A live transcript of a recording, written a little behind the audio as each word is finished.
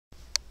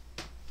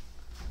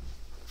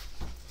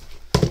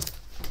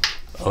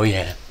Oh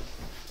yeah,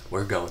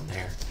 we're going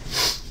there.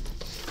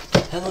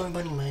 Hello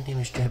everybody, my name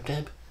is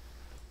JabDeb.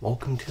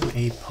 Welcome to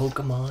a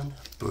Pokemon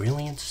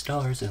Brilliant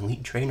Stars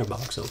Elite Trainer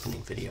box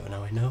opening video.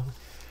 Now I know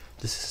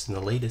this isn't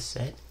the latest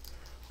set,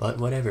 but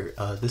whatever.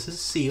 This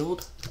is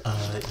sealed.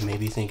 You may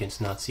be thinking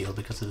it's not sealed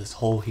because of this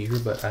hole here,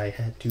 but I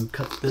had to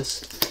cut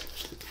this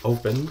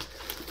open.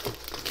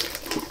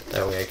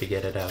 That way I could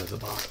get it out of the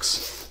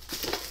box.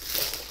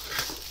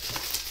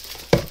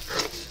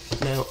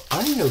 Now,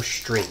 I'm no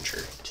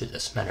stranger to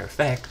this. Matter of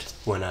fact,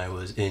 when I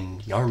was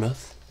in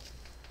Yarmouth,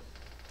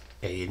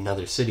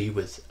 another city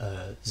with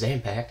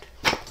Zampact,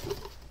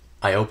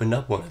 I opened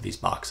up one of these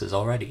boxes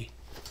already,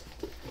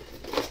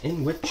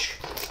 in which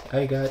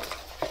I got,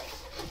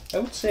 I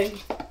would say,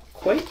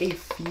 quite a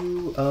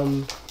few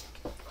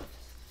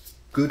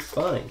good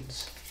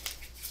finds.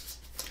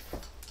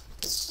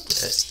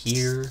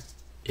 Here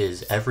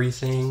is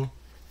everything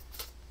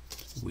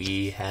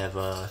we have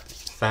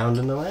found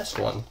in the last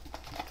one.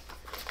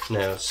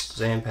 Now,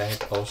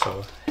 Zampact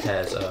also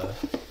has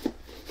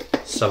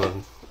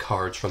some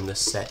cards from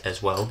this set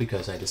as well,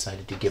 because I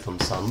decided to give them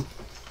some.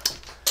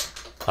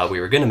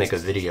 We were going to make a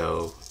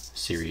video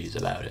series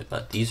about it,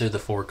 but these are the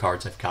 4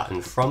 cards I've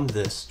gotten from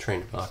this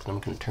trainer box, and I'm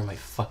going to turn my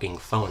fucking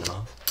phone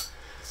off.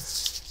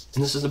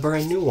 And this is a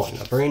brand new one,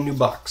 a brand new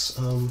box.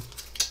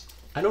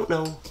 I don't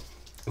know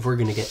if we're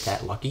going to get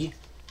that lucky.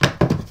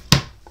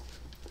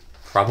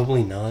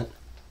 Probably not,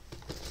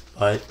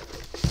 but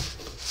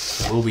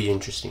it will be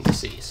interesting to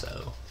see.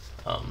 So,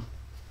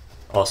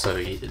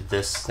 also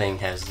this thing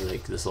has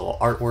like this little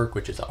artwork,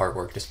 which is the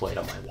artwork displayed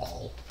on my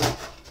wall.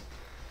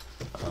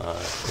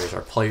 There's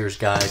our player's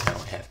guide. Now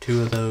I have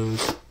 2 of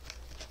those,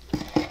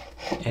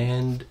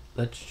 and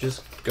let's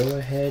just go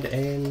ahead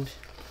and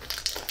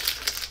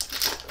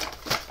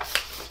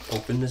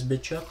open this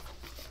bitch up.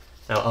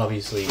 Now,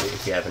 obviously,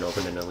 if you haven't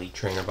opened an Elite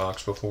Trainer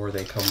box before,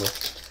 they come with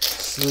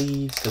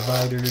sleeves,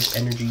 dividers,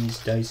 energies,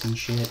 dice, and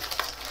shit.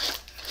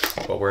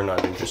 But we're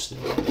not interested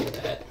in any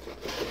of that.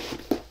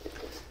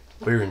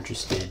 We're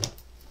interested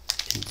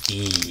in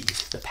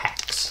these, the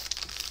packs.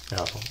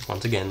 Now,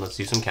 once again, let's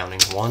do some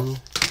counting. 1,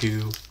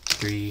 2,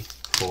 3,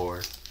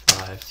 4,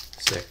 5,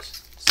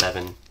 6,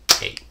 7,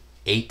 8.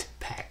 8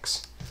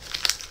 packs.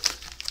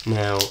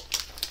 Now,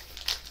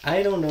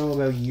 I don't know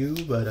about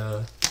you,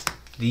 but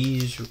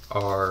these feel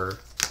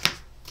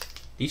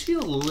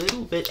a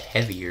little bit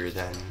heavier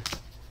than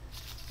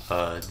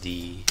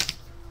the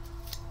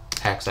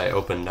packs I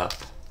opened up.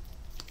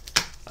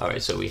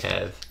 Alright, so we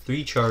have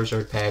 3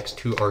 Charizard packs,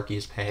 2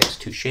 Arceus packs,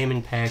 2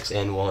 Shaman packs,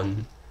 and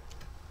 1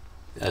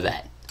 of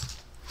that.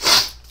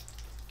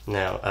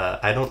 Now,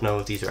 I don't know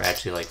if these are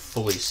actually like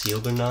fully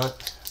sealed or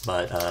not,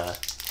 but oh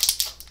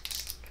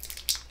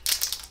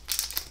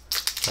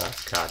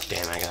god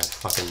damn, I gotta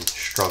fucking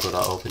struggle to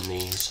open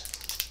these.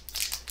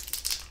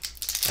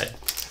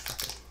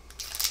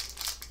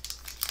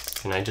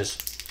 Can I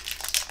just...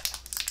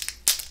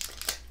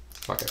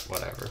 Fuck it,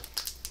 whatever.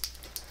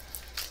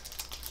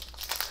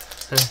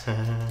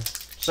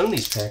 Some of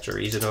these packs are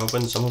easy to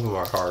open, some of them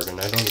are hard, and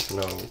I don't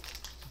know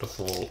the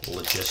full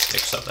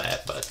logistics of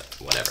that, but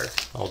whatever.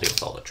 I'll deal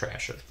with all the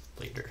trash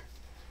later.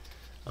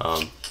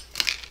 Now,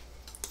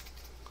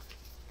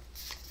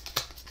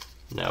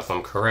 if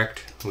I'm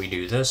correct, we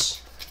do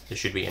this. This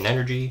should be an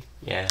energy,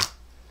 yeah.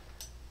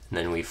 And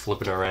then we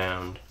flip it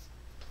around.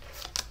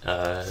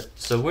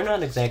 So we're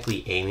not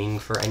exactly aiming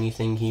for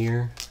anything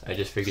here. I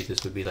just figured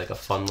this would be like a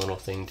fun little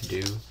thing to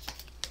do.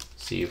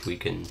 See if we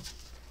can,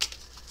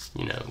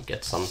 you know,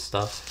 get some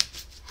stuff.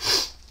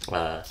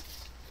 Now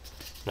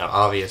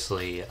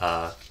obviously,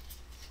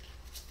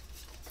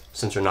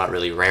 since we're not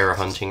really rare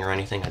hunting or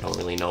anything, I don't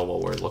really know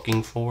what we're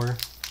looking for.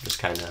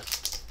 Just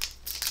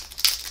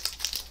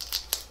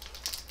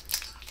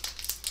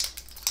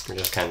we're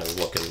just kind of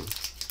looking.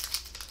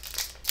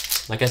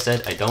 Like I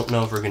said, I don't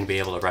know if we're going to be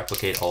able to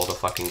replicate all the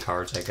fucking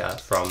cards I got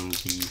from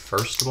the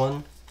first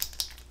one.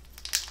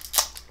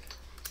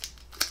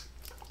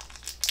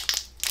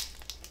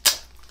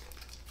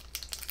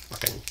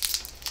 Fucking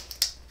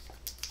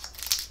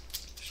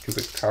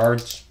stupid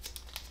cards.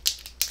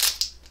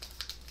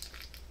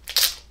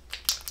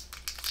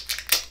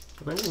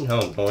 Imagine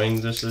how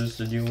annoying this is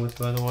to deal with,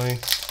 by the way.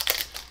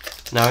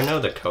 Now, I know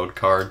the code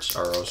cards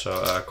are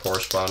also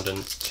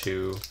correspondent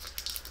to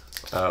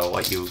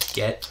what you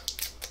get.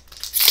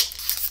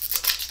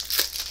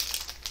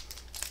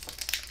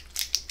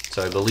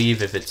 So I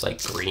believe if it's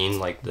like green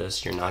like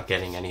this, you're not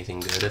getting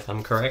anything good, if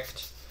I'm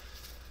correct.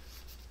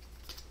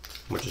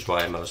 Which is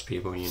why most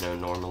people, you know,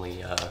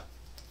 normally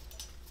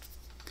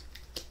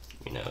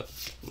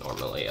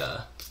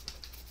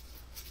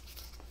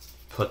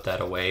put that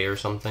away or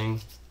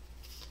something.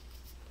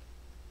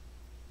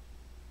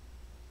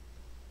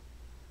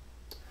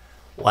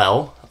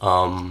 Well,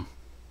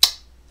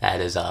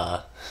 that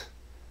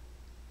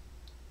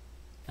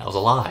was a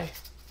lie.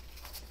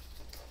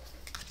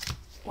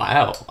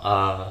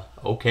 Wow,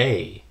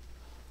 okay.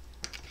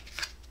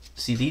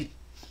 See, these...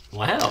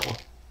 Wow.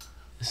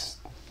 This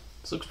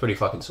looks pretty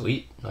fucking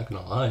sweet, not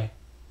gonna lie.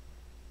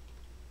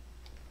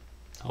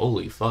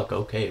 Holy fuck,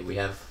 okay, we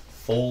have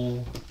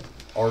full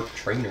art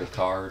trainer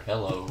card.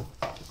 Hello.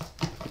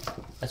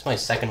 That's my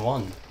second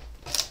one.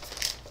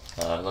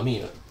 Let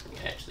me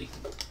actually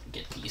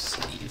get these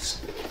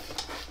sleeves.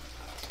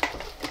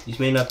 These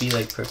may not be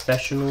like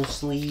professional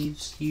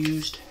sleeves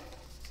used,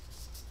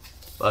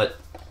 but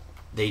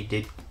they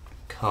did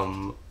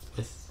come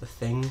with the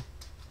thing.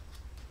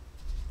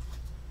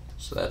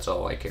 So that's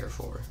all I care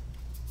for.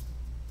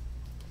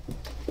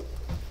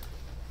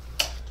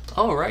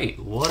 Alright,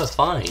 what a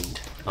find.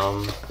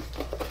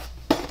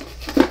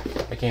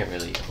 I can't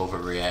really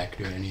overreact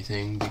or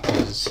anything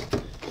because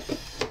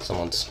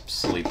someone's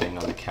sleeping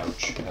on the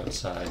couch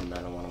outside and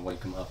I don't want to wake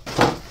them up.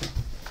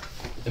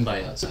 And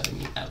by outside, I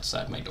mean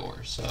outside my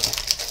door, so,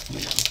 you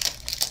know.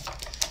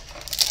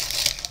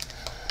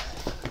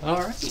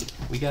 Alright,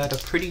 we got a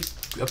pretty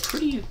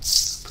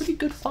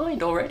good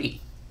find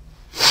already.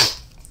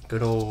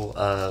 Good old,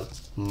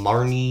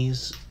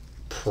 Marnie's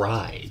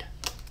Pride.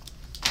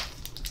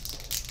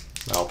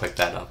 I'll pick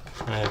that up.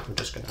 I'm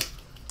just gonna...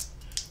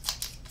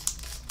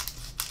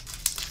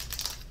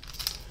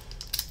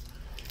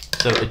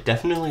 So it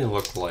definitely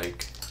looked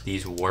like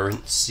these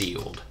weren't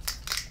sealed.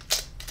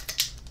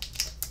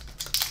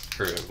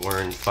 Or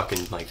weren't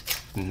fucking, like,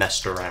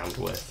 messed around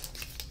with.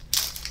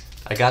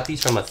 I got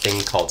these from a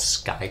thing called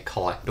Sky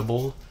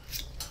Collectible.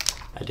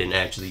 I didn't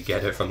actually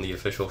get it from the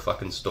official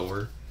fucking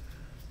store.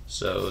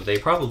 So they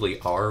probably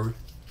are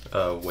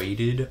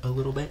weighted a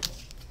little bit.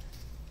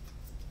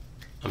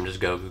 I'm just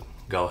go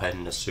ahead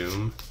and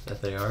assume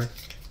that they are.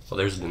 Well,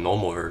 there's the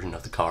normal version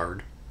of the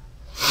card.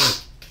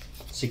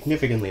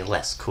 Significantly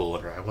less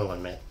cooler, I will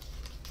admit.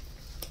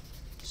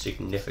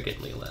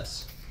 Significantly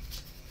less.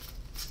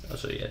 Oh,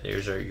 so yeah,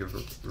 there's your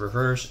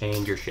reverse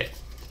and your shit.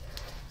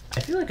 I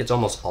feel like it's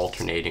almost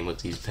alternating with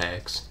these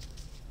packs.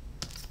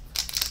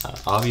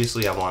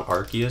 Obviously, I want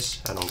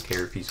Arceus. I don't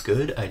care if he's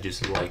good. I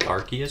just like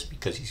Arceus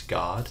because he's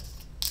God.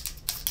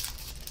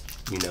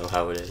 You know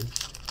how it is.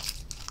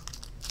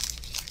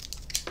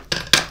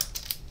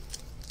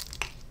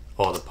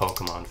 All the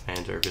Pokemon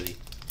fans are really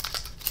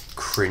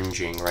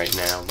cringing right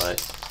now, but...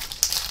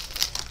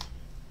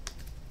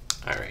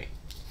 Alright.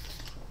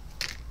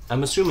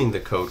 I'm assuming the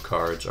code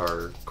cards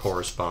are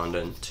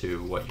correspondent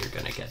to what you're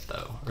gonna get,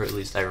 though. Or at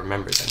least I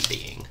remember them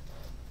being.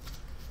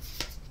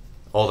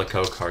 All the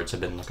code cards have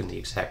been looking the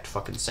exact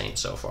fucking same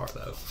so far,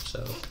 though,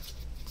 so...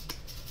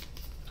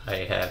 I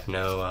have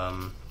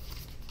no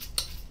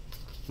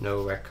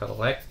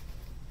recollect.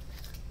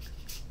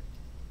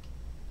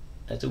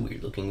 That's a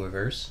weird looking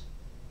reverse.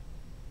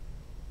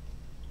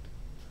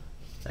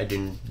 I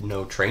didn't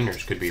know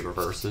trainers could be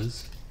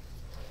reverses.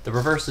 The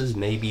reverses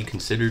may be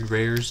considered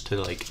rares to,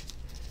 like,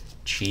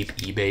 cheap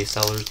eBay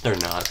sellers. They're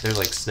not. They're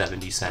like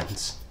 70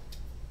 cents.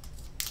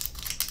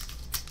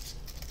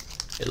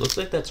 It looks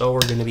like that's all we're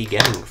going to be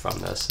getting from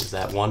this, is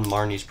that one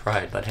Marnie's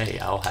Pride. But hey,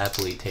 I'll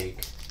happily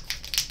take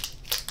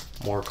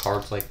more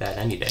cards like that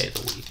any day of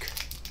the week.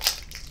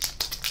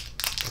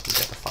 Let me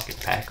get the fucking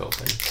pack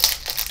open.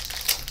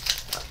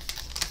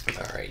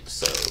 Alright,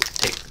 so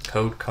take the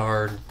code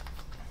card.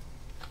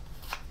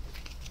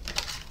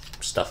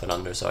 Stuff it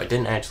under, so I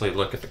didn't actually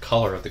look at the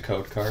color of the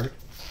code card.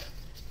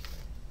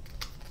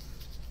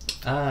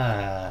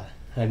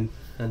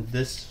 And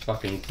this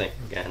fucking thing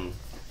again.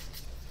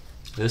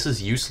 This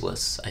is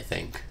useless, I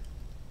think.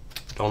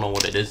 I don't know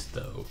what it is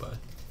though, but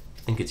I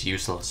think it's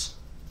useless.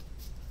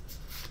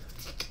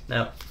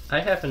 Now,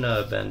 I haven't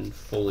been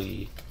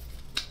fully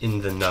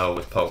in the know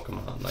with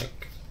Pokemon.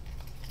 Like,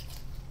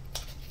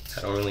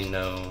 I don't really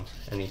know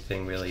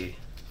anything really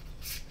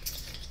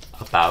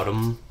about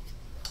them,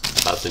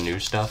 about the new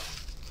stuff.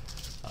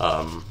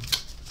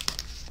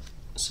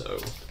 So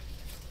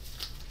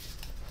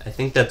I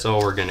think that's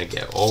all we're gonna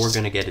get. All we're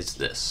gonna get is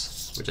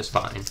this, which is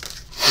fine.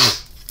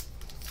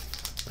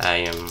 I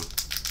am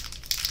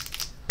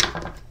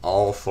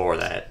all for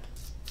that.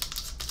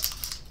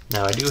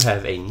 Now I do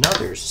have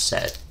another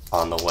set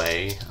on the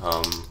way.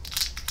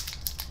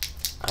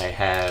 I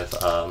have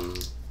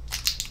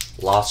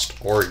Lost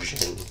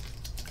Origin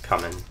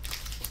coming.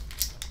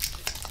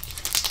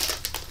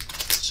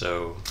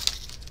 So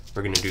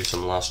we're gonna do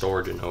some Lost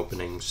Origin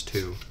openings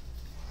too.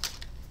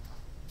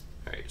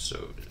 Alright,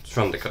 so it's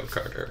from the code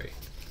card, alright.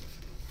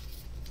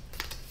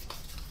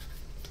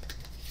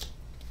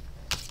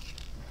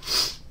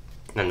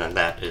 And then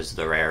that is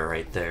the rare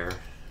right there,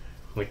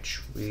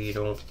 which we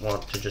don't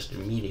want to just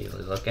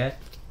immediately look at.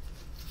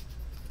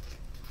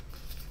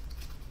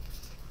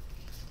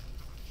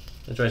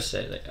 That's what I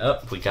say, like, oh,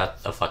 we got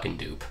a fucking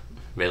dupe.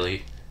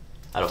 Really?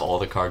 Out of all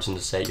the cards in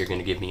the set, you're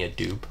gonna give me a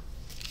dupe?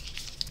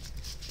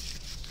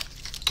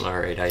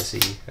 Alright, I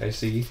see.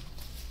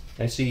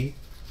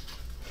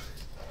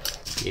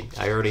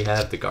 I already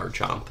have the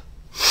Garchomp.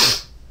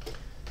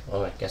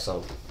 Well, I guess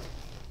I'll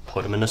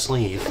put him in a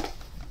sleeve.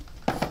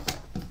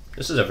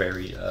 This is a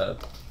very,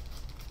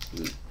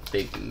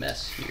 big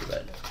mess here,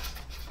 but...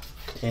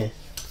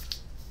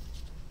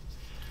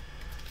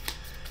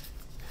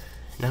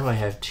 Now I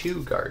have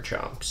 2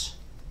 Garchomps.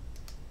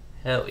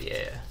 Hell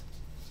yeah.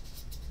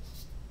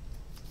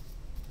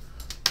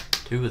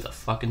 2 of the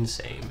fucking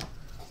same.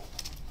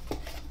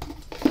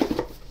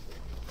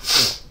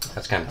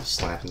 kind of a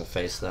slap in the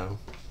face, though.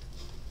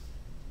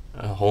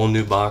 A whole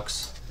new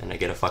box, and I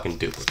get a fucking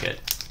duplicate.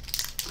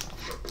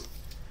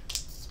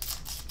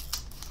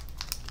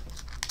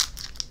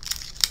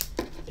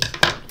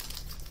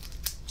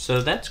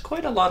 So that's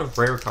quite a lot of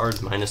rare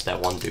cards minus that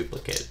one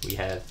duplicate. We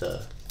have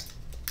the,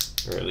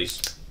 or at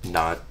least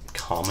not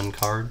common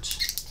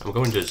cards. I'm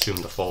going to assume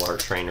the full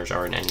art trainers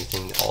aren't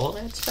anything all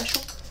that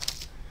special,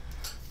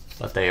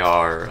 but they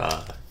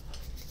are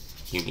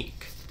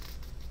unique.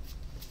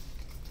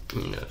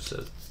 You know,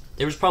 so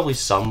there was probably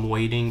some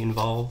waiting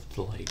involved,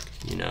 like,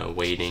 you know,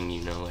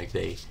 like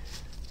they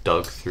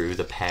dug through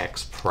the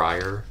packs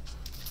prior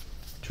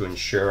to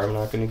ensure I'm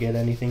not going to get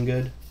anything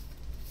good.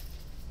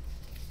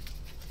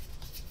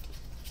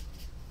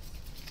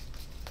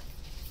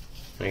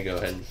 Let me go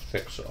ahead and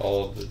fix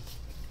all of the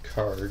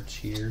cards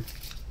here.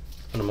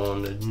 Put them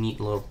on a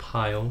neat little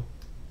pile.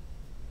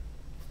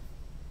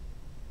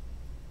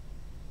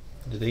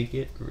 Did they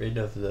get rid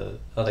of the...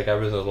 Oh, they got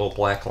rid of the little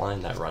black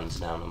line that runs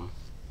down them.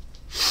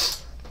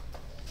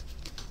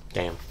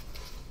 Damn.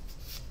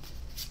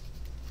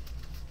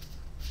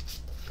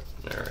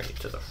 Alright,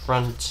 to the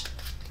front.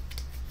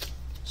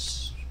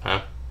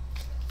 Huh?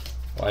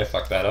 Well, I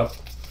fucked that up.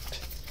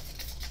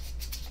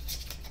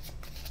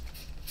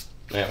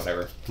 Yeah,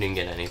 whatever. Didn't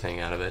get anything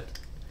out of it.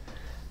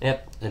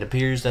 Yep, it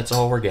appears that's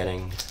all we're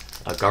getting.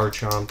 A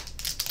Garchomp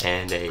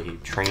and a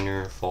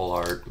Trainer Full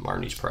Art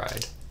Marnie's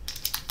Pride.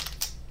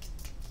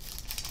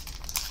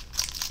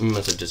 We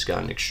must have just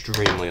gotten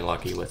extremely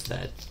lucky with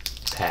that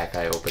pack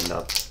I opened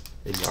up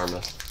in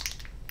Yarmouth.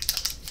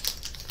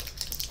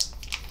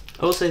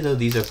 I will say though,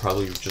 these are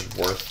probably just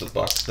worth the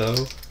buck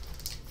though.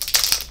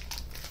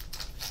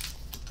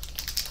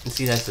 And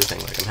see, that's the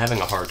thing, like, I'm having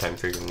a hard time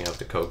figuring out if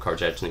the code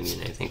cards actually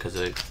mean anything, because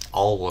they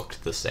all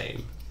looked the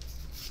same.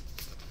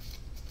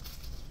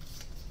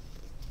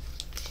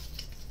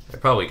 I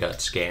probably got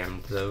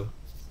scammed, though.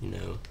 You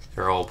know,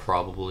 they're all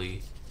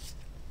probably,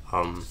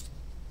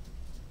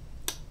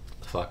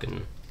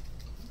 fucking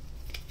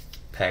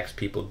packs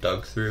people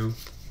dug through.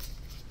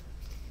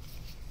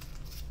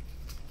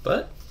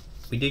 But,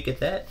 we did get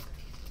that.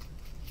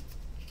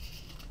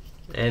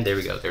 And there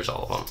we go, there's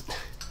all of them.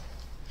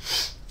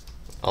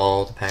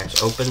 All the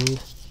packs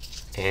opened,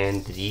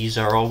 and these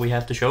are all we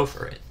have to show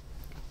for it.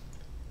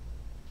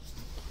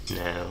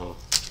 Now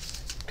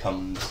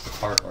comes the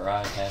part where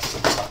I have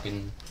to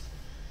fucking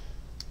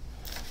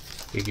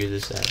figure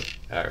this out.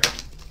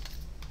 Alright.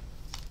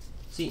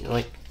 See,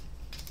 like,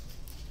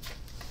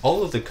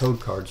 all of the code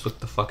cards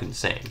look the fucking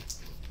same.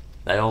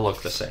 They all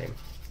look the same.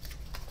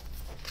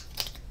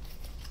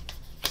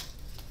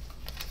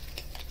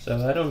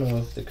 So I don't know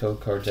if the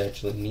code cards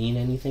actually mean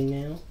anything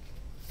now.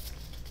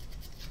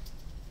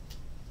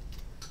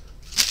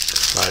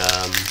 But,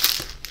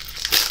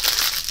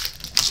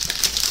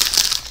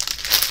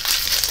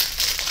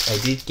 I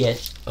did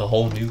get a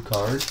whole new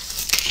card.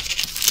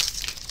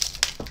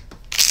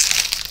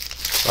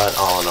 But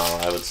all in all,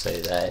 I would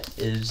say that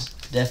is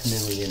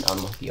definitely an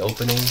unlucky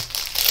opening.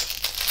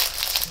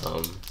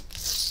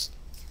 Let's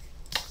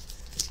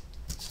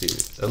do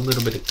a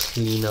little bit of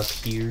cleanup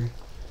here.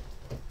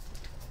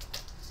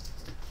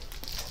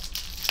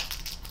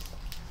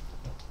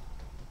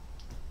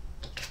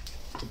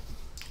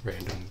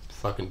 Random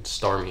fucking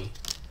Starmie.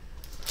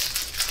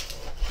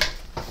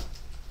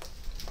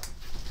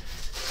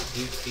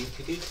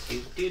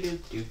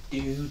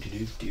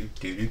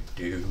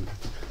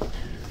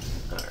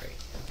 Alright.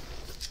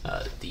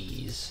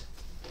 These.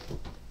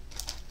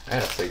 I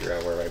gotta figure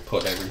out where I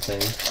put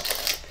everything.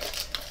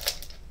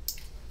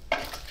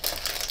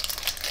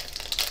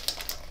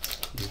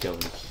 These go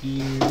in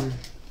here.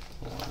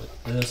 Along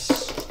with this.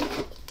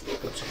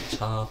 Goes on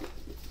top.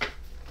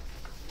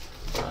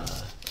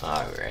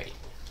 Alright.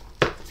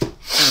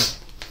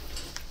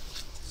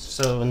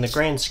 So in the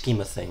grand scheme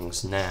of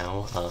things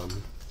now,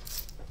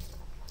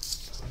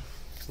 as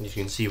you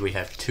can see, we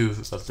have two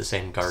of the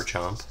same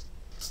Garchomp,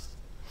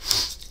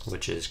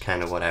 which is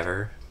kind of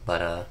whatever,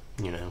 but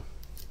you know,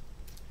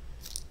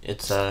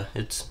 it's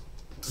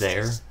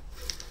there.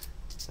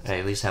 I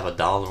at least have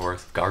 $1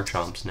 worth of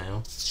Garchomps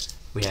now.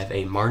 We have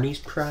a Marnie's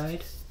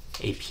Pride,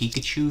 a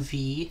Pikachu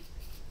V,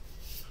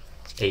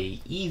 a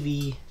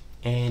Eevee,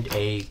 and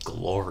a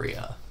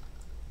Gloria.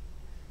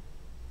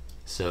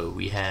 So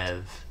we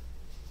have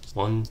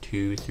 1,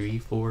 2, 3,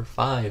 4,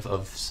 5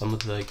 of some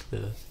of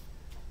the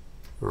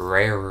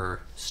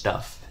rarer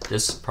stuff.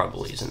 This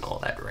probably isn't all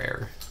that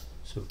rare,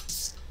 so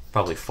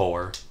probably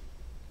 4.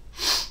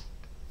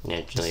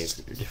 Actually,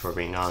 if we're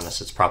being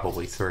honest, it's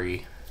probably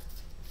 3.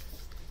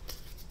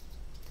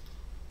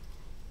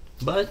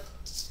 But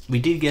we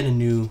did get a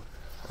new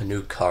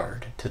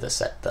card to the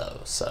set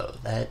though, so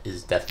that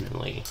is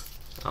definitely,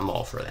 I'm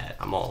all for that.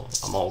 I'm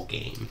all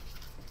game.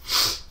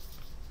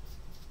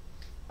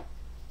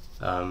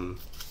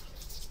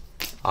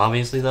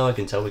 Obviously though, I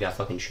can tell we got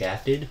fucking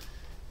shafted,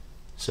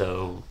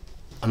 so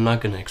I'm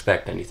not gonna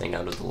expect anything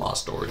out of the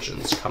Lost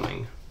Origins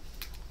coming.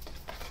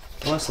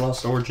 Unless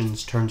Lost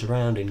Origins turns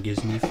around and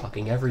gives me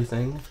fucking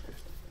everything.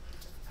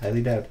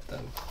 Highly doubt it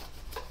though.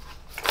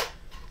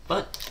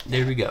 But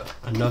there we go,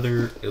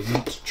 another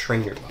Elite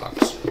Trainer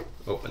box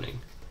opening.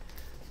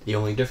 The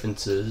only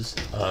difference is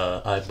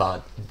I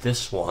bought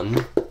this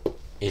one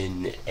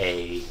in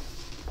a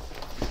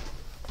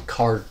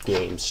card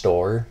game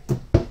store,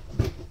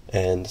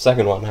 and the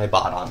second one I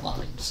bought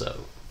online, so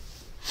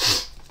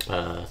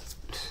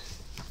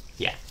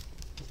yeah,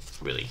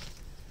 really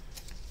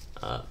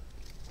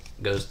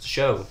goes to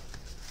show,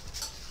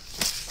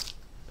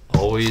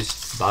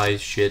 always buy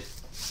shit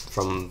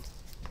from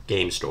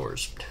game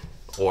stores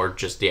or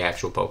just the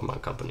actual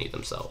Pokemon company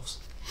themselves.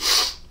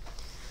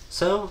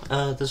 So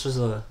this was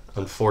a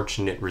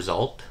unfortunate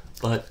result,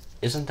 but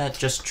isn't that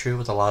just true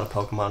with a lot of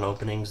Pokemon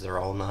openings? They're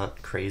all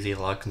not crazy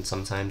luck, and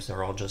sometimes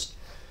they're all just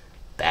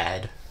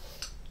bad,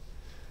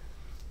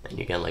 and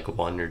you get like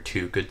one or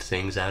two good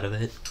things out of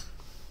it.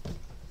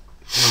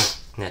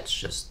 That's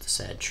just the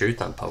sad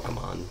truth on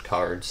Pokemon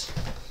cards.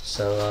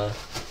 So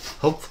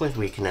hopefully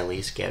we can at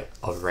least get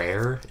a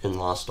rare in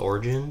Lost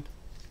Origin,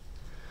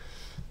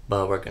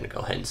 but we're gonna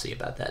go ahead and see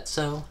about that.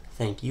 So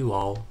thank you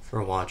all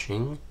for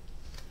watching.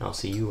 I'll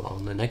see you all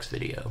in the next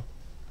video.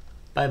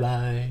 Bye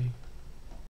bye.